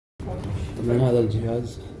طبعا هذا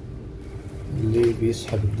الجهاز اللي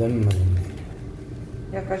بيسحب الدم من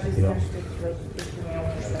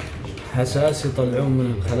حساس يطلعون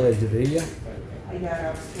من الخلايا الجذعية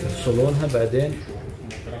يفصلونها، بعدين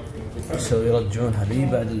يرجعونها لي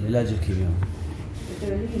بعد العلاج الكيميائي.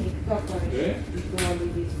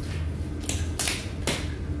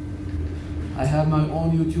 I have my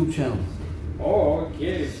own YouTube channel. Oh,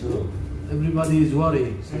 okay. So everybody is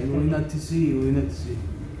worrying, saying we need to see, we need to see.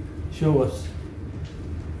 Show us.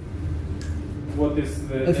 What is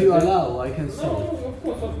the? If you allow, I can see. No,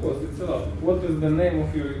 of course, it's allowed. What is the name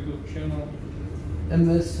of your YouTube channel?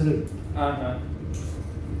 MS Rib.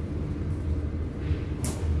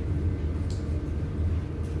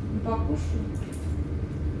 Покушаю.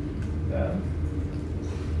 Да.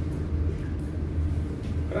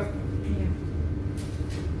 Красный? Нет.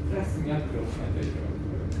 Красный. Не открыл, опять его.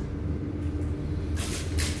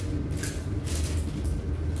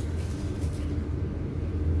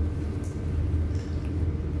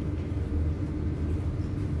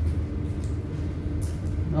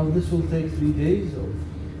 Now this will take 3 days or?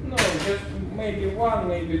 No, just maybe 1,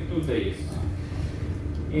 maybe 2 days.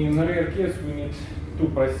 In rare case we need 2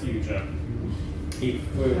 procedures. If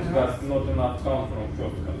that's not enough time from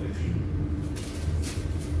first collection.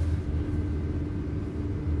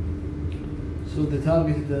 So the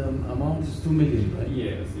target amount is 2 million, right?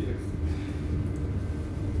 Yes, yes.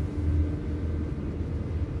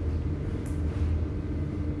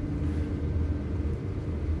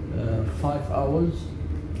 Uh, 5 hours?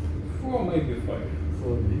 4, maybe 5.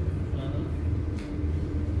 4 maybe.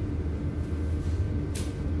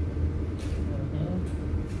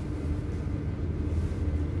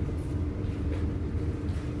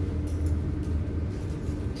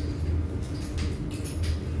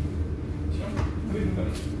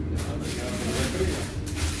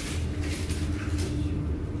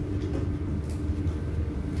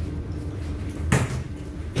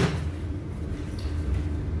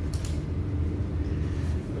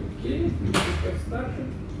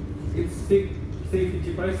 It's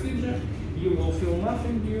safety procedure. You will feel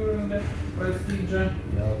nothing during the procedure.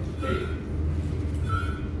 Yeah.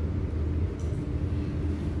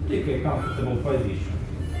 Take a comfortable position.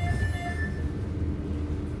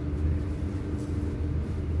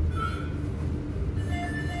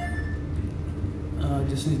 I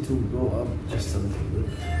just need to go up just a little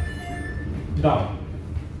bit. Down.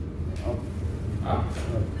 Up. Up.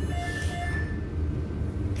 Up.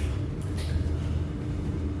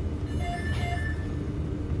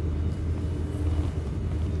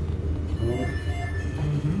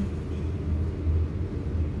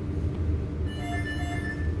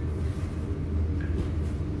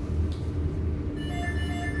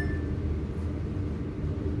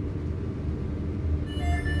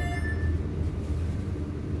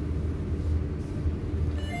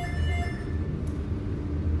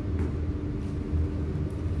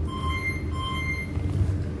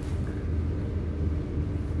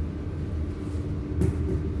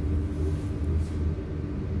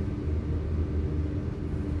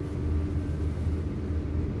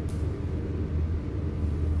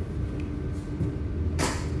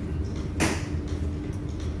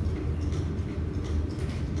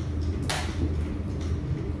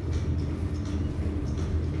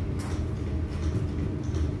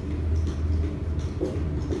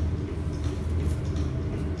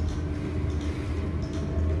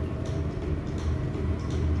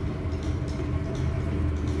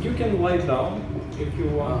 You can lie down if you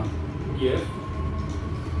want. Yes.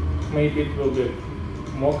 Maybe it will be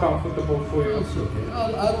more comfortable for you. It's okay.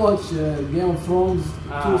 I'll watch Game of Thrones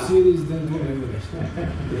 2 series, then we'll be finished.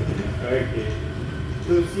 Okay.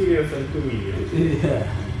 2 series and 2 videos. Yeah.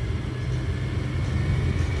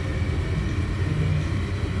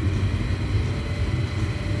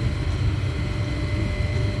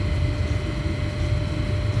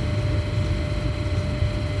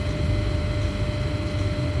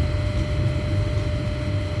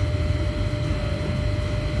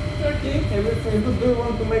 Okay, everything good. Do you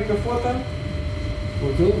want to make a photo?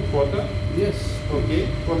 Photo? Photo? Yes. Okay,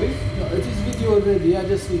 for this? No, it is video already. I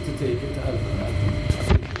just need to take it.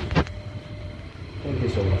 Thank you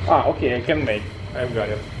so much. Okay, I can make. I've got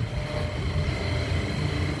it.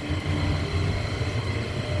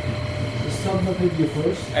 Start the video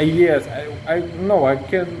first. Yes,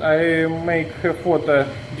 I make a photo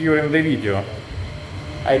during the video.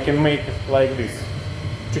 I can make it like this.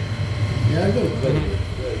 Yeah, good. Very good.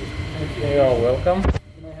 You're welcome. Can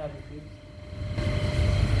I have it, please?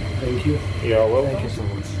 Thank you. You're welcome. Thank you so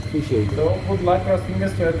much. Appreciate it. So, good luck crossing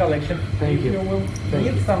this to your collection. Thank you. If you will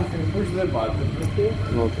need something, push the button. Okay?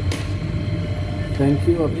 Okay. Thank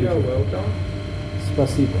you. You're welcome.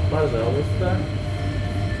 Спасибо. Пожалуйста.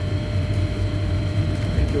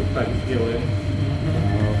 Давайте вот так сделаем.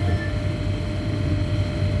 Okay.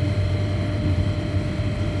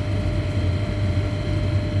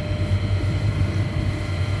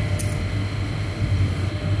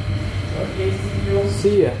 Okay, see you.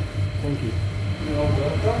 See ya. Thank you. You're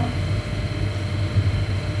welcome.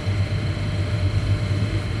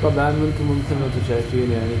 طبعا انتم مثل ما انتم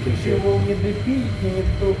شايفين يعني كل If you شيء. will need the pee, you need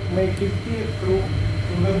to make it pee through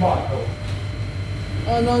to the bottle.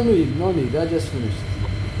 Oh, no need. I just finished.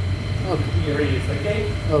 Okay. Here it is, okay?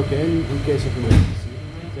 Okay. In case of emergency.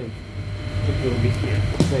 Thank you. It will be here.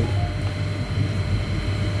 Thank you.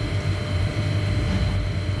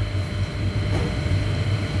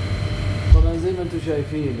 طبعا زي ما انتم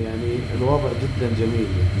شايفين يعني الوضع جدا جميل،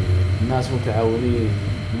 يعني الناس متعاونين،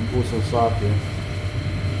 نفوسهم صافية.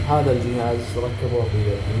 هذا الجهاز ركبوه في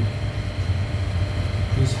الحين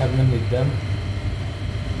يسحب مني الدم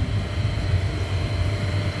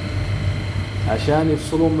عشان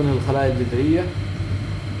يفصلون منه الخلايا الجذعية،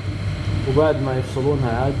 وبعد ما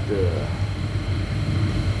يفصلونها عاد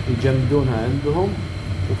يجمدونها عندهم،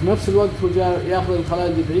 وفي نفس الوقت هو ياخذ الخلايا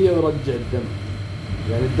الجذعية ويرجع الدم،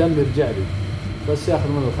 يعني الدم يرجع لي بس ياخذ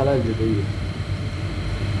من الخلايا الجذعية.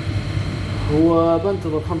 هو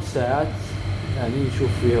بنتظر 5 ساعات يعني نشوف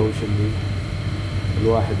فيها وش اللي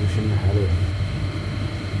الواحد وشنه عليه.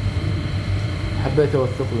 حبيت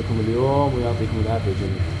اوثق لكم اليوم ويعطيكم العافية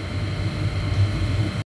جميعا.